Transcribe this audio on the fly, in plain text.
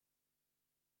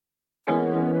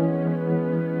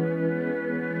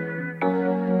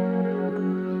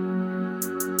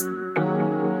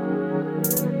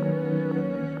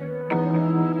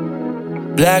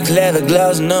Black leather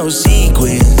gloves, no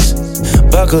sequins.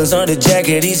 Buckles on the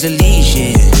jacket, easily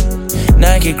shit.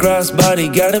 Nike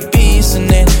crossbody, got a piece in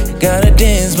it. Gotta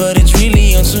dance, but it's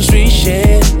really on some street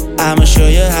shit. I'ma show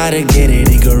you how to get it.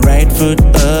 It go right foot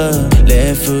up,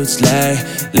 left foot slide,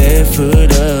 left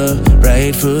foot up,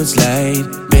 right foot slide.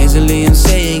 Basically I'm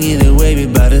saying either way we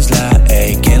bout to slide.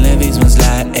 Ayy, can't let this one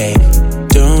slide. Ayy,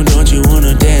 don't you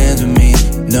wanna dance with me?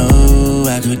 No,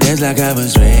 I could dance like I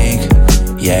was Drake.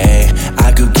 Yeah,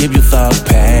 I could give you thought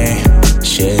pain.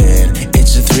 Shit,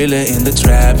 it's a thriller in the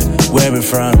trap. Where we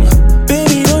from?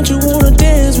 Baby, don't you wanna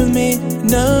dance with me?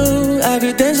 No, I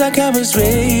could dance like I was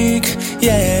Drake.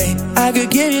 Yeah, I could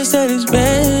give you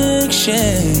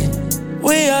satisfaction.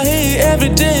 We are here every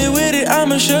day with it.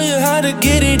 I'ma show you how to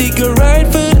get it. It go right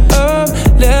foot up,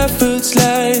 left foot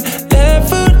slide, left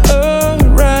foot up,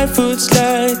 right foot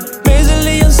slide.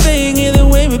 Basically I'm saying either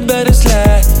way we better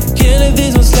slide. Can't let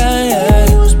this one slide.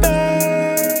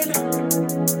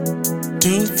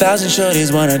 2,000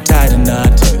 shorties wanna tie the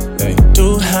knot.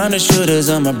 200 shooters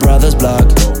on my brother's block.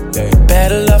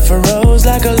 Battle up for rose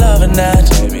like a lover knot.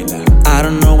 I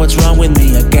don't know what's wrong with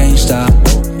me, I can't stop.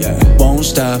 Won't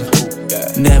stop,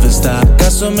 never stop.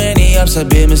 Got so many ups, I've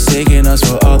been mistaking us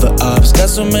for other ups. Got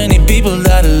so many people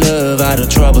out of love, out of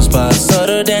trouble spots.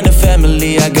 Other than the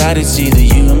family, I got it's either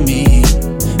you or me.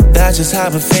 That's just how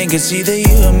I think, it's either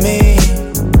you or me.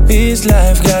 This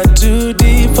life got too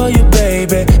deep for you,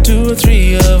 baby. 2 or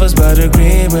 3 of us bout to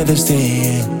agree where they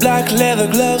stand. Black leather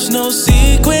gloves, no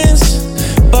sequins.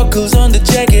 Buckles on the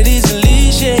jacket, easily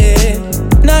shit.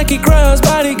 Nike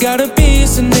crossbody, got a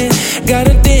piece in it.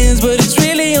 Gotta dance, but it's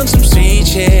really on some street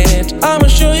shit. I'ma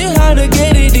show you how to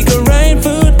get it. You go right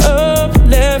foot up,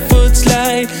 left foot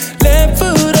slide, left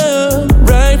foot up,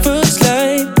 right foot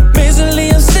slide.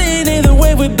 Basically I'm saying either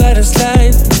way we better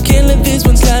slide. Can't let this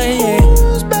one slide, yeah.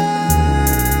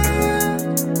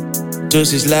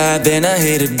 Toosie slide, then I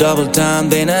hit it double time,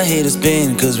 then I hit a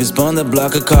spin. Cause we spun the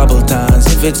block a couple times.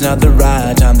 If it's not the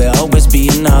right time, there'll always be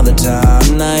another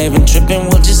time. Not even tripping,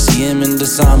 we'll just see him in the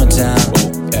summertime.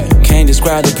 Can't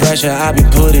describe the pressure, I be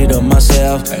putting on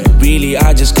myself. Really,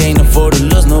 I just can't afford to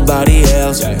lose nobody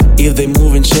else. If they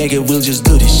move and shake it, we'll just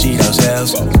do this shit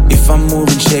ourselves. If I'm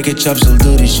moving, shake it, Chops will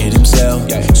do this shit himself.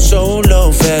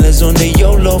 Solo fellas on the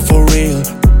YOLO for real.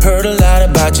 Heard a lot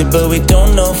about you, but we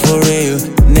don't know for real.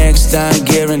 Next time,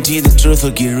 guarantee the truth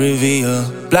will get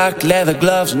revealed. Black leather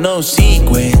gloves, no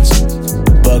sequins.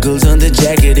 Buckles on the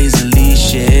jacket, easily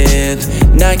shit.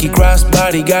 Nike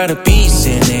crossbody, got a piece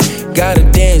in it. Gotta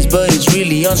dance, but it's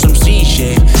really on some street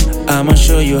shit. I'ma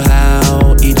show you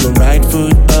how. It go right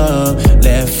foot up,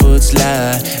 left foot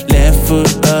slide, left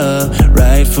foot up,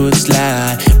 right foot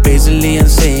slide. Basically I'm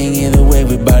saying either way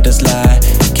we bout to slide.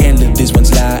 Can't let this one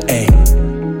slide, ayy.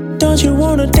 Don't you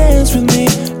wanna dance with me?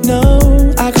 No,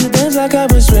 I could dance like I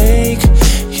was Drake.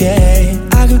 Yeah,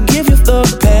 I could give you the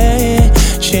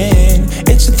passion.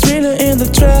 It's a thriller in the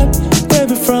trap. Where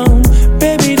we from?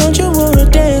 Baby, don't you wanna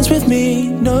dance with me?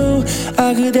 No,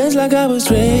 I could dance like I was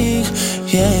Drake.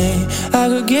 Yeah, I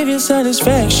could give you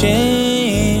satisfaction.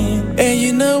 And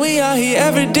you know we out here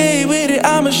every day with it.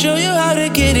 I'ma show you how to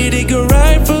get it. It go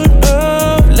right foot